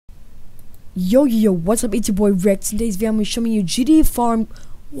Yo, what's up? It's your boy Rex. In today's video, I'm going to be showing you GTA Farm.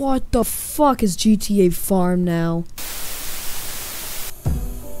 What the fuck is GTA Farm now?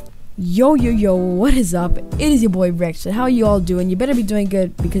 Yo, what is up? It is your boy Rex. How are you all doing? You better be doing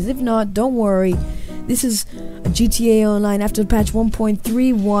good, because if not, don't worry. This is a GTA Online after patch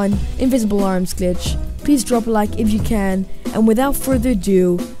 1.31 Invisible Arms glitch. Please drop a like if you can, and without further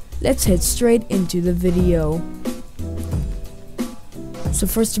ado, let's head straight into the video. So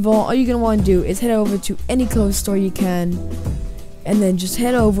first of all you're gonna want to do is head over to any clothes store you can, and then just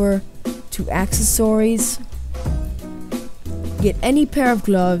head over to accessories, get any pair of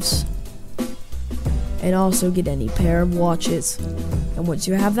gloves, and also get any pair of watches. And once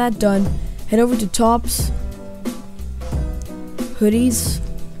you have that done, head over to tops, hoodies,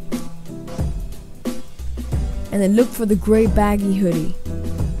 and then look for the gray baggy hoodie.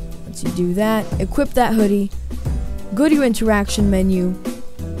 Once you do that, equip that hoodie, go to your interaction menu,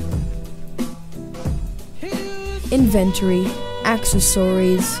 inventory,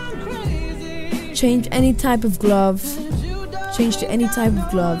 accessories, change any type of glove, change to any type of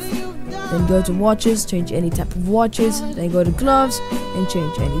glove, then go to watches, change any type of watches, then go to gloves and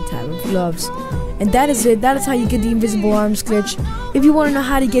change any type of gloves. And that is it. That is how you get the invisible arms glitch. If you want to know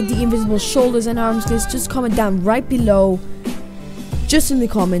how to get the invisible shoulders and arms glitch, just comment down right below, just in the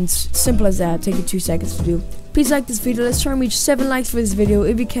comments. Simple as that. Take it 2 seconds to do. Please like this video. Let's try and reach 7 likes for this video.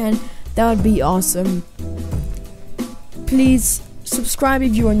 If you can, that would be awesome. Please subscribe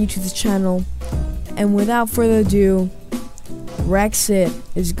if you are new to this channel. And without further ado, Rexit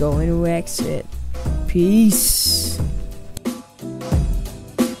is going to Rexit. Peace.